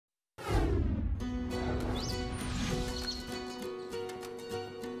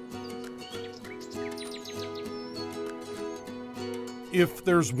If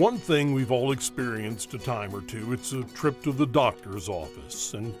there's one thing we've all experienced a time or two, it's a trip to the doctor's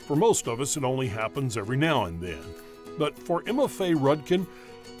office. And for most of us, it only happens every now and then. But for Faye Rudkin,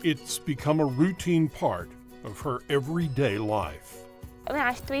 it's become a routine part of her everyday life. When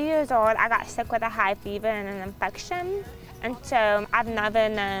I was 3 years old, I got sick with a high fever and an infection. And so I've never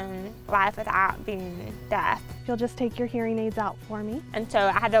known life without being deaf. You'll just take your hearing aids out for me. And so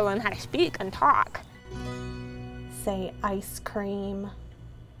I had to learn how to speak and talk. Say ice cream.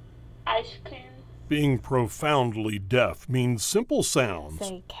 Ice cream. Being profoundly deaf means simple sounds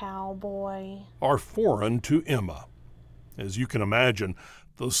Say cowboy. are foreign to Emma. As you can imagine,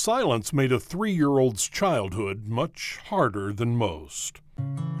 the silence made a 3-year-old's childhood much harder than most.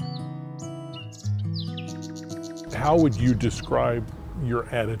 How would you describe your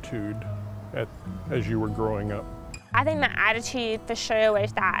attitude as you were growing up? I think my attitude for sure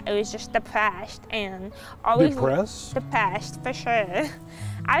was that it was just depressed and always Depressed? Depressed, for sure.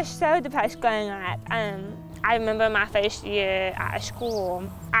 I was so depressed growing up. I remember my first year at school,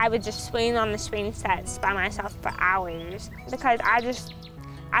 I would just swing on the swing sets by myself for hours because I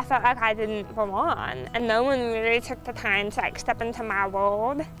felt like I didn't belong, and no one really took the time to step into my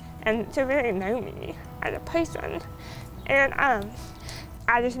world and to really know me as a person. And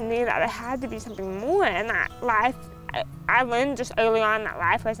I just knew that there had to be something more, and that life, I learned just early on that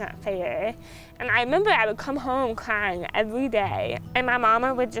life wasn't fair. And I remember I would come home crying every day, and my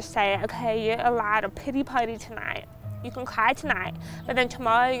mama would just say, okay, you're allowed a pity party tonight. You can cry tonight, but then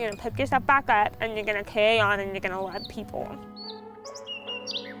tomorrow you're gonna pick yourself back up and you're gonna carry on and you're gonna love people.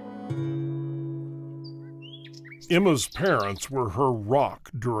 Emma's parents were her rock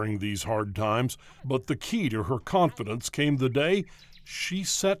during these hard times, but the key to her confidence came the day she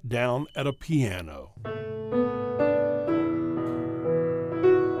sat down at a piano.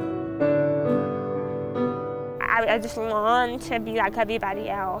 I just longed to be like everybody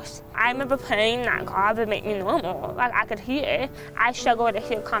else. I remember praying that God would make me normal, like I could hear. I struggle to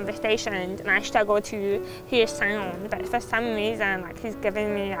hear conversations and I struggle to hear sound, but for some reason, like He's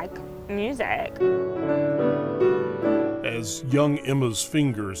giving me like music. As young Emma's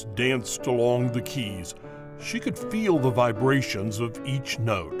fingers danced along the keys, she could feel the vibrations of each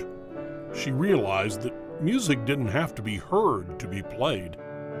note. She realized that music didn't have to be heard to be played.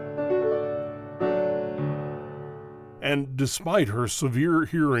 And despite her severe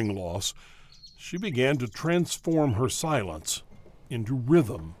hearing loss, she began to transform her silence into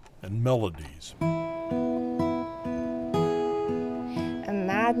rhythm and melodies.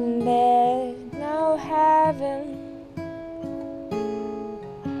 Imagine there's no heaven.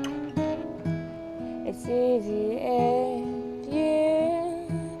 It's easy if you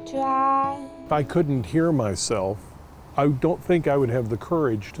try. If I couldn't hear myself, I don't think I would have the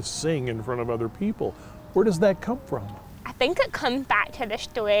courage to sing in front of other people. Where does that come from? I think it comes back to the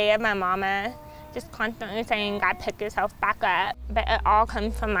story of my mama just constantly saying, God, pick yourself back up. But it all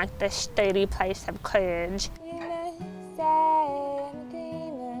comes from like this sturdy place of courage.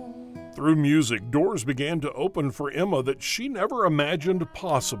 Through music, doors began to open for Emma that she never imagined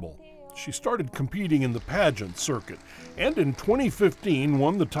possible. She started competing in the pageant circuit, and in 2015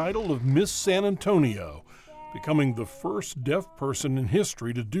 won the title of Miss San Antonio, becoming the first deaf person in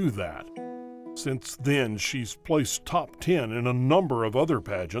history to do that. Since then, she's placed top 10 in a number of other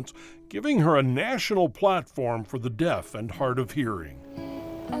pageants, giving her a national platform for the deaf and hard of hearing.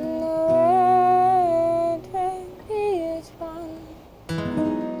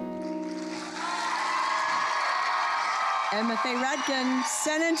 Faye Rudkin,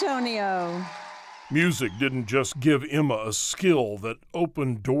 San Antonio. Music didn't just give Emma a skill that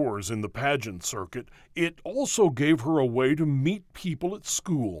opened doors in the pageant circuit, it also gave her a way to meet people at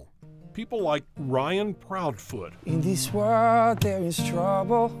school. People like Ryan Proudfoot. In this world there is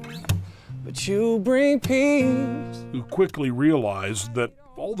trouble, but you bring peace. Who quickly realized that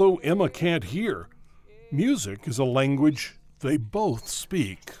although Emma can't hear, music is a language they both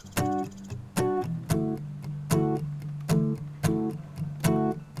speak.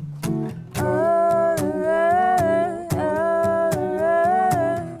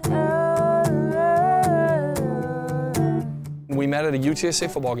 We met at a UTSA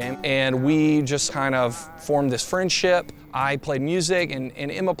football game, and we just kind of formed this friendship. I played music, and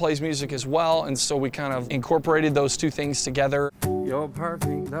Emma plays music as well, and so we kind of incorporated those two things together. Your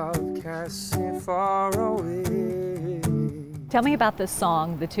perfect love casts me far away. Tell me about this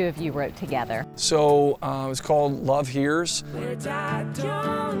song the two of you wrote together. So it's called Love Hears. Which I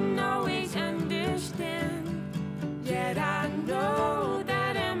don't always understand, yet I know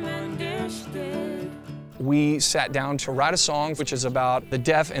that I'm understood. We sat down to write a song which is about the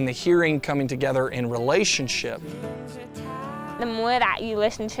deaf and the hearing coming together in relationship. The more that you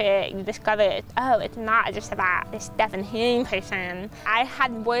listen to it, you discover, oh, it's not just about this deaf and hearing person. I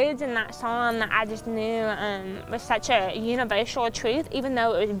had words in that song that I just knew was such a universal truth, even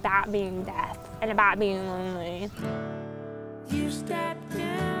though it was about being deaf and about being lonely. You stepped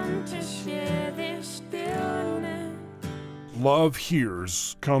in to share this stillness. Love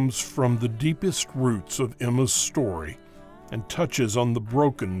Hears comes from the deepest roots of Emma's story and touches on the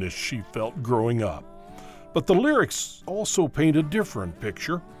brokenness she felt growing up. But the lyrics also paint a different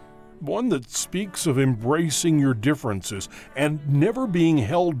picture, one that speaks of embracing your differences and never being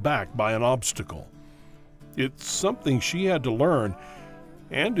held back by an obstacle. It's something she had to learn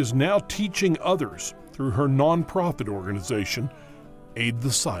and is now teaching others through her nonprofit organization, Aid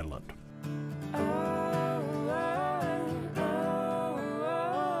the Silent.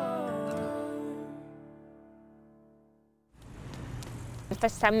 For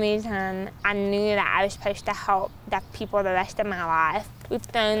some reason, I knew that I was supposed to help deaf people the rest of my life.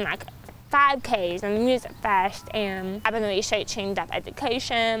 We've done like 5Ks and Music Fest, and I've been researching deaf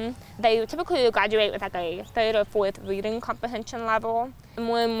education. They typically graduate with like a 3rd or 4th reading comprehension level.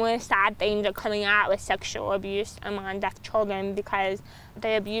 More and more sad things are coming out with sexual abuse among deaf children because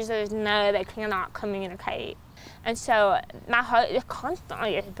the abusers know they cannot communicate. And so my heart is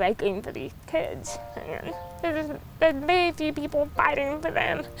constantly breaking for these kids. And there's very few people fighting for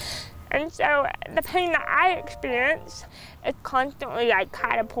them. And so the pain that I experience is constantly like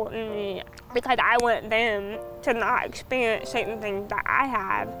catapulting me because I want them to not experience certain things that I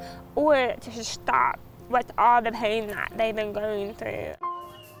have, or to just stop with all the pain that they've been going through.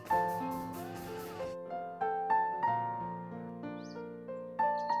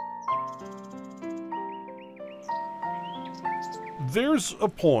 There's a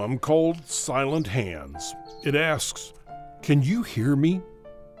poem called Silent Hands. It asks, "Can you hear me?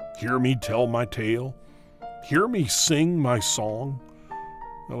 Hear me tell my tale? Hear me sing my song?"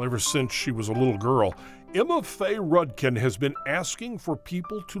 Well, ever since she was a little girl, Emma Faye Rudkin has been asking for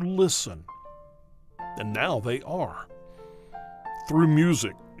people to listen. And now they are. Through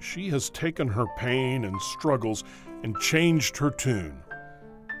music, she has taken her pain and struggles and changed her tune.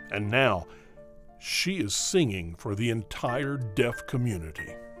 And now, she is singing for the entire deaf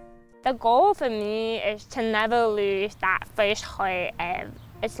community. The goal for me is to never lose that first heart of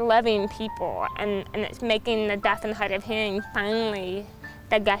it's loving people, and it's making the deaf and hard of hearing finally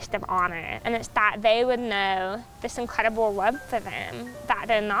the guest of honor. And it's that they would know this incredible love for them, that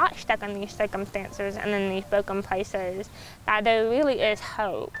they're not stuck in these circumstances and in these broken places, that there really is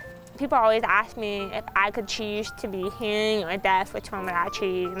hope. People always ask me if I could choose to be hearing or deaf, which one would I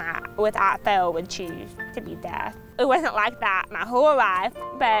choose? And I, without fail, would choose to be deaf. It wasn't like that my whole life,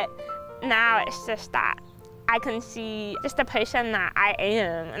 but now it's just that I can see just the person that I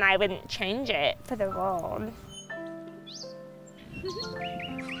am, and I wouldn't change it for the world.